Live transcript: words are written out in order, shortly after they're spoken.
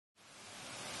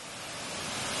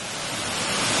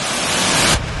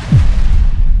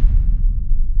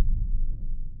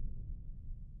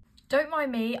know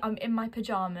me, I'm in my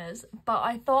pyjamas, but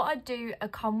I thought I'd do a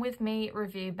come with me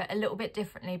review, but a little bit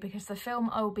differently, because the film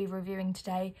I will be reviewing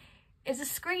today is a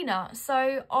screener.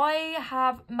 So I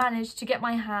have managed to get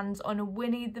my hands on a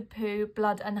Winnie-the-Pooh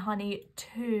Blood and Honey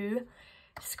 2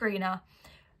 screener.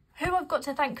 Who I've got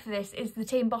to thank for this is the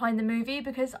team behind the movie,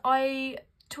 because I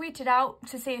tweeted out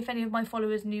to see if any of my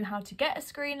followers knew how to get a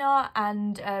screener,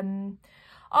 and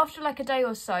after like a day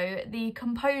or so, the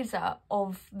composer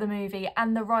of the movie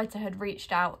and the writer had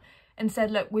reached out and said,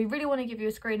 look, we really want to give you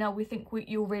a screener. We think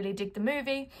you'll really dig the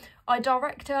movie. Our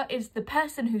director is the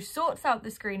person who sorts out the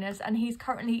screeners, and he's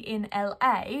currently in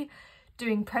LA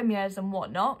doing premieres and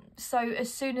whatnot. So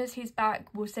as soon as he's back,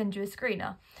 we'll send you a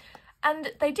screener.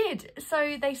 And they did.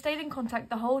 So they stayed in contact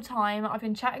the whole time. I've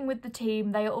been chatting with the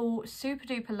team. They are all super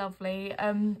duper lovely.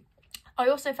 I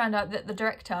also found out that the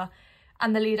director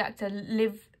and the lead actor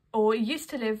live, or used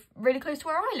to live, really close to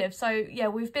where I live. So yeah,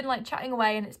 we've been like chatting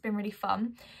away and it's been really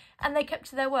fun. And they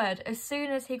kept to their word. As soon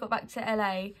as he got back to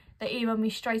LA, they emailed me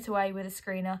straight away with a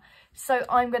screener. So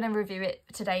I'm going to review it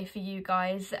today for you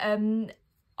guys. I'm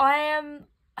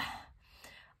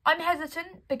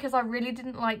hesitant because I really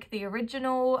didn't like the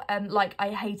original. Like, I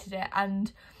hated it.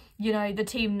 And, you know, the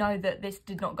team know that this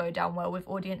did not go down well with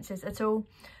audiences at all.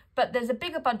 But there's a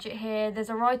bigger budget here. There's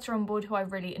a writer on board who I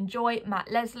really enjoy,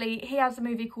 Matt Leslie. He has a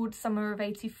movie called Summer of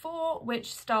 '84,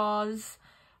 which stars,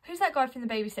 who's that guy from The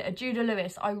Babysitter? Judah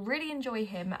Lewis. I really enjoy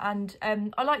him, and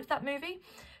I liked that movie.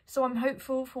 So I'm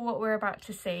hopeful for what we're about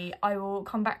to see. I will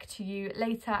come back to you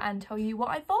later and tell you what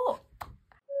I thought.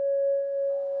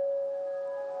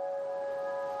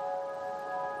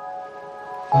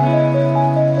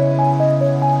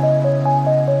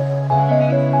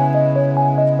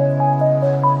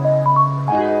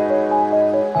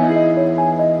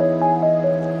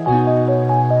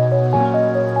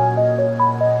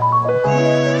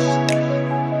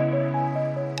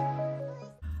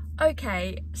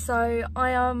 Okay, so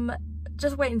I am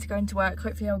just waiting to go into work.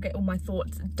 Hopefully I'll get all my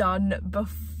thoughts done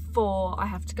before I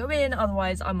have to go in,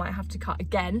 otherwise I might have to cut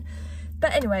again.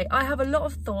 But anyway, I have a lot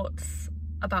of thoughts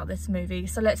about this movie,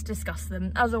 so let's discuss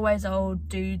them. As always, I'll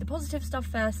do the positive stuff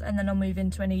first, and then I'll move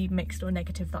into any mixed or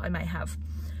negative that I may have.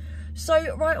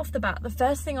 So right off the bat, the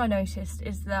first thing I noticed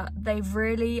is that they've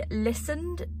really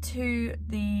listened to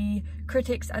the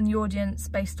critics and the audience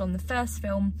based on the first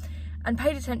film, and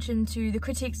paid attention to the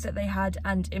critiques that they had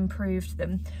and improved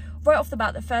them. Right off the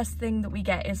bat, the first thing that we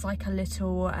get is like a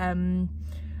little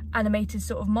animated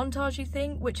sort of montagey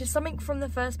thing, which is something from the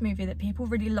first movie that people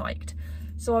really liked.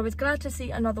 So I was glad to see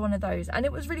another one of those, and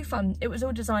it was really fun. It was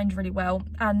all designed really well,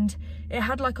 and it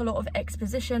had like a lot of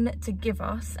exposition to give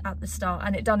us at the start,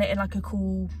 and it done it in like a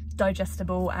cool,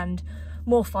 digestible and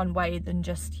more fun way than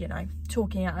just, you know,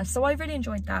 talking at us. So I really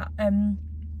enjoyed that.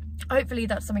 Hopefully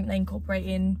that's something they incorporate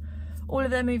in all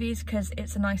of their movies, because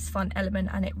it's a nice fun element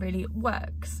and it really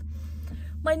works.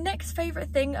 My next favourite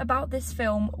thing about this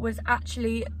film was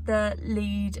actually the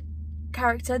lead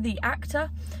character, the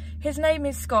actor. His name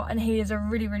is Scott, and he is a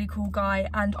really, really cool guy,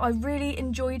 and I really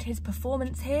enjoyed his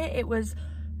performance here. It was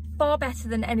far better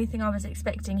than anything I was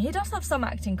expecting. He does have some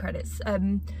acting credits,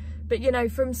 but you know,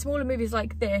 from smaller movies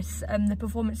like this, the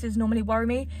performances normally worry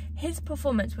me. His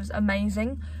performance was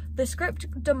amazing. The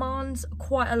script demands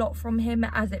quite a lot from him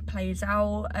as it plays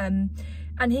out, and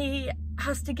he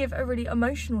has to give a really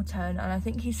emotional turn, and I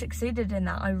think he succeeded in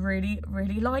that. I really,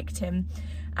 really liked him,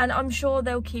 and I'm sure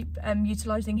they'll keep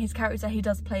utilising his character. He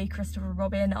does play Christopher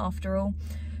Robin after all,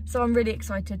 so I'm really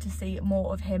excited to see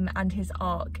more of him and his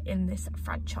arc in this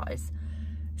franchise.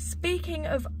 Speaking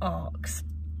of arcs,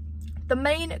 the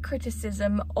main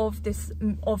criticism of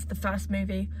the first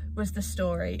movie was the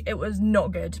story. It was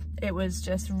not good. It was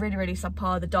just really, really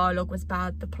subpar. The dialogue was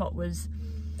bad. The plot was...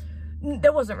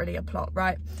 there wasn't really a plot,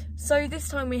 right? So this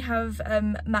time we have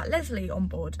Matt Leslie on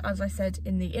board. As I said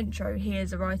in the intro, he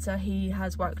is a writer. He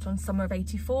has worked on Summer of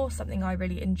 '84, something I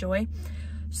really enjoy.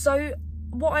 So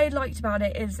what I liked about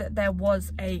it is that there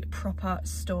was a proper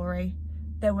story.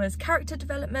 There was character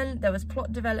development, there was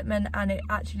plot development, and it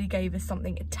actually gave us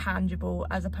something tangible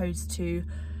as opposed to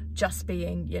just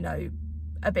being, you know,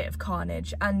 a bit of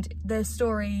carnage. And the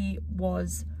story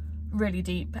was really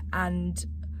deep, and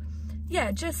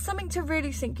yeah, just something to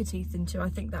really sink your teeth into. I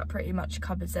think that pretty much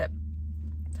covers it.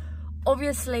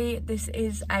 Obviously, this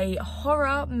is a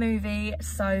horror movie,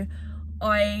 so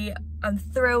I am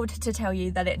thrilled to tell you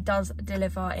that it does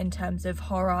deliver in terms of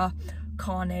horror,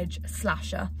 carnage,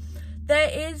 slasher. There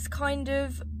is kind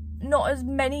of not as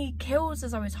many kills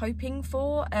as I was hoping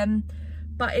for,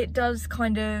 but it does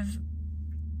kind of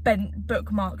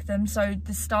bookmark them. So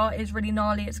the start is really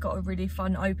gnarly. It's got a really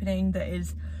fun opening that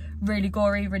is really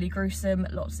gory, really gruesome,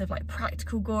 lots of like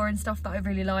practical gore and stuff that I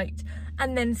really liked.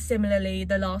 And then similarly,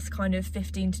 the last kind of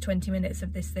 15 to 20 minutes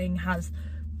of this thing has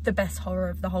the best horror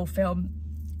of the whole film.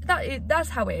 That's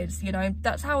how it is, you know,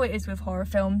 that's how it is with horror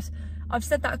films. I've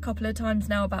said that a couple of times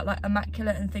now about like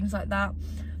Immaculate and things like that.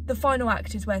 The final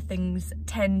act is where things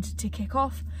tend to kick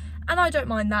off, and I don't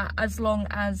mind that as long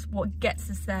as what gets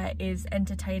us there is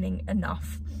entertaining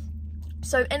enough.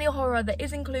 So any horror that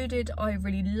is included I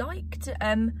really liked.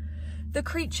 The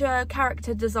creature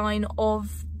character design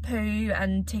of Pooh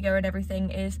and Tigger and everything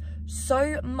is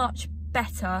so much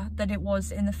better than it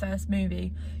was in the first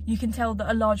movie. You can tell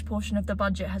that a large portion of the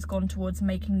budget has gone towards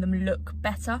making them look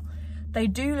better. They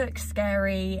do look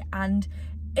scary, and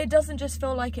it doesn't just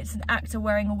feel like it's an actor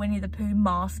wearing a Winnie the Pooh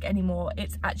mask anymore.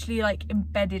 It's actually like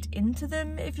embedded into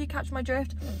them, if you catch my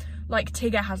drift. Like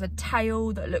Tigger has a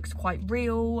tail that looks quite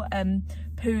real.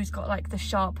 Pooh's got like the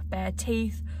sharp bare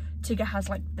teeth. Tigger has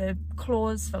like the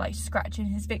claws for like scratching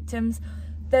his victims.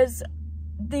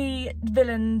 The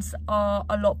villains are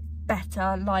a lot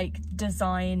better like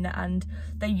design, and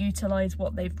they utilize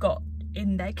what they've got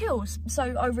in their kills, so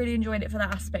I really enjoyed it for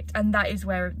that aspect. And that is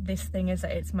where this thing is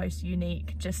at its most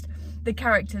unique, just the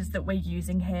characters that we're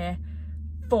using here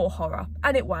for horror,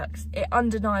 and it works, it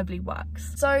undeniably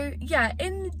works. So yeah,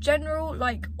 in general,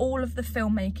 like all of the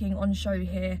filmmaking on show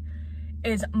here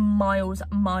is miles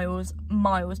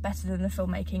better than the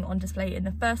filmmaking on display in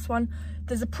the first one.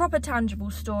 There's a proper tangible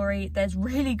story, there's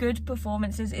really good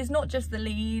performances. It's not just the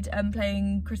lead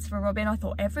playing Christopher Robin. I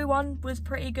thought everyone was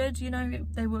pretty good, you know,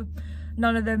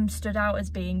 none of them stood out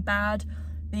as being bad.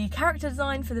 The character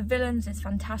design for the villains is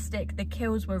fantastic, the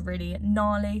kills were really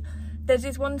gnarly. There's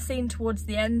this one scene towards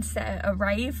the end set at a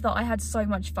rave that I had so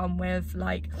much fun with,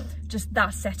 like just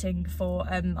that setting for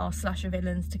our slasher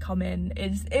villains to come in.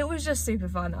 It was just super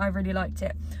fun, I really liked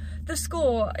it. The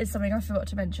score is something I forgot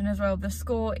to mention as well. The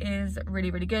score is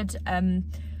really good.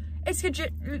 It's your,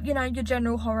 you know, your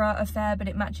general horror affair, but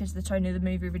it matches the tone of the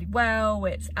movie really well.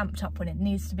 It's amped up when it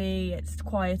needs to be, it's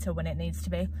quieter when it needs to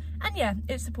be, and yeah,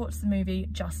 it supports the movie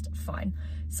just fine.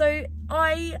 So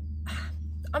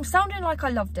I'm sounding like I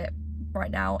loved it right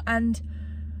now, and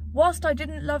whilst I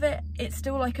didn't love it, it's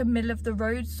still like a middle of the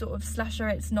road sort of slasher.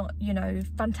 It's not, you know,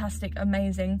 fantastic,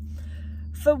 amazing.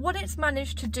 For what it's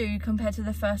managed to do compared to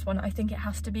the first one, I think it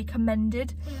has to be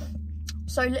commended.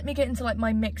 So let me get into like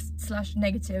my mixed /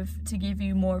 negative to give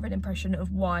you more of an impression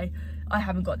of why I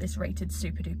haven't got this rated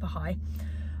super duper high.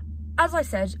 As I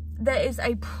said, there is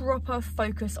a proper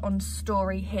focus on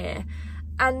story here,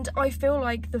 and I feel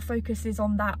like the focus is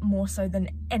on that more so than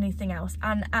anything else,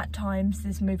 and at times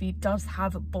this movie does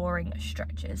have boring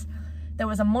stretches. There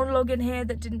was a monologue in here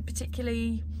that didn't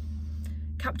particularly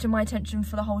capture my attention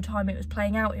for the whole time it was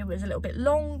playing out. It was a little bit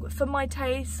long for my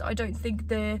taste. I don't think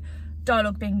the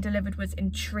dialogue being delivered was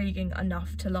intriguing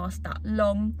enough to last that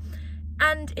long,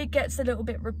 and it gets a little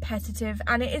bit repetitive,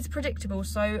 and it is predictable,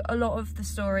 so a lot of the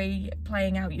story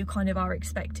playing out you kind of are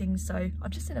expecting. So I've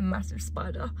just seen a massive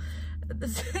spider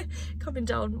coming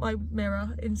down my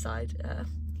mirror inside.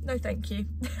 No thank you.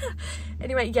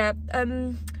 Anyway, yeah,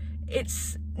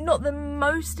 it's not the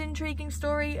most intriguing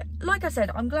story. Like I said,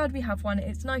 I'm glad we have one.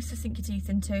 It's nice to sink your teeth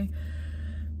into,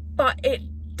 but it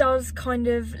does kind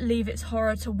of leave its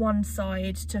horror to one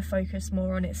side to focus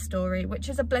more on its story, which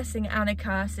is a blessing and a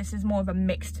curse. This is more of a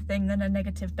mixed thing than a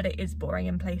negative, but it is boring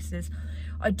in places.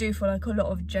 I do feel like a lot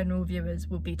of general viewers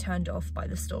will be turned off by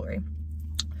the story.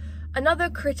 Another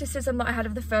criticism that I had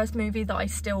of the first movie that I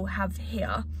still have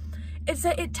here is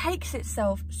that it takes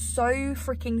itself so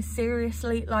freaking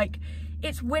seriously. Like,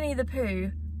 it's Winnie the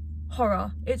Pooh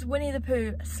horror, it's Winnie the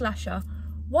Pooh slasher.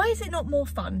 Why is it not more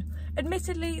fun?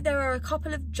 Admittedly, there are a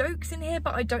couple of jokes in here,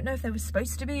 but I don't know if they were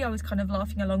supposed to be. I was kind of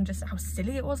laughing along just at how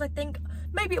silly it was, I think.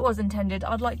 Maybe it was intended,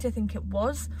 I'd like to think it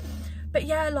was. But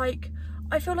yeah, like,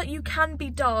 I feel like you can be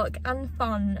dark and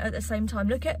fun at the same time.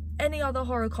 Look at any other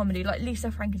horror comedy, like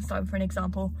Lisa Frankenstein for an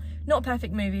example. Not a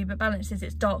perfect movie, but balances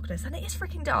its darkness, and it is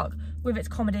freaking dark, with its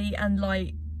comedy and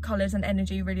light, colours and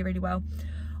energy really well.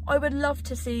 I would love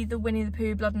to see the Winnie the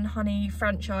Pooh Blood and Honey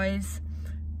franchise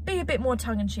be a bit more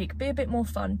tongue-in-cheek, be a bit more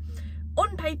fun.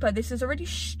 On paper, this is a really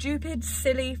stupid,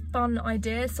 silly, fun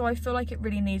idea, so I feel like it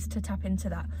really needs to tap into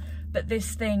that. But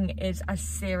this thing is as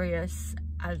serious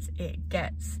as it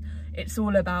gets. It's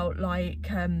all about, like,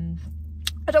 I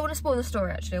don't want to spoil the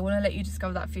story actually, I want to let you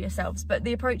discover that for yourselves, but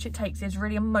the approach it takes is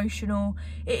really emotional.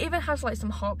 It even has like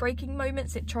some heartbreaking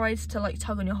moments. It tries to like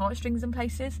tug on your heartstrings in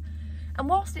places, and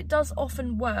whilst it does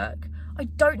often work, I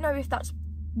don't know if that's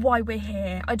why we're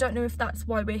here. I don't know if that's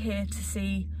why we're here to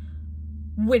see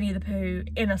Winnie the Pooh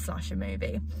in a slasher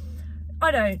movie.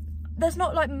 I don't. there's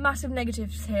not like massive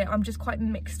negatives here. I'm just quite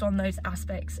mixed on those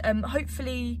aspects.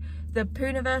 Hopefully the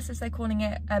Pooniverse, as they're calling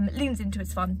it, leans into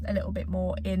its fun a little bit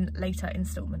more in later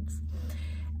installments.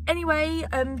 Anyway,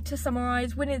 to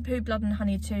summarise, Winnie the Pooh Blood and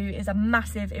Honey 2 is a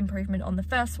massive improvement on the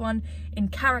first one in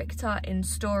character, in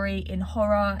story, in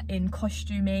horror, in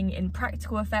costuming, in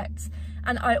practical effects,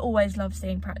 and I always love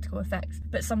seeing practical effects,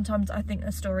 but sometimes I think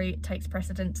the story takes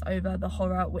precedence over the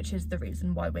horror, which is the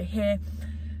reason why we're here.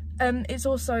 It's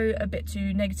also a bit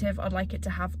too negative. I'd like it to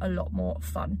have a lot more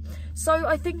fun. So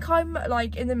I think I'm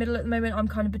like in the middle at the moment. I'm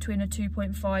kind of between a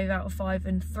 2.5 out of 5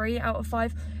 and 3 out of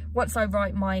 5. Once I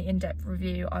write my in-depth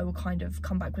review, I will kind of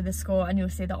come back with a score and you'll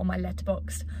see that on my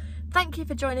Letterboxd. Thank you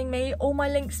for joining me. All my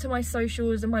links to my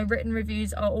socials and my written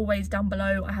reviews are always down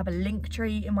below. I have a link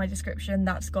tree in my description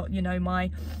that's got, you know, my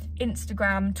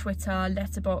Instagram, Twitter,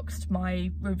 Letterboxd,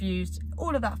 my reviews,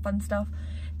 all of that fun stuff.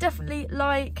 Definitely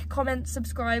like, comment,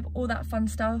 subscribe, all that fun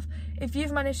stuff. If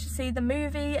you've managed to see the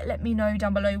movie, let me know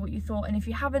down below what you thought, and if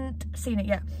you haven't seen it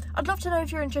yet, I'd love to know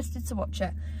if you're interested to watch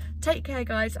it. Take care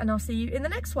guys, and I'll see you in the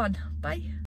next one. Bye.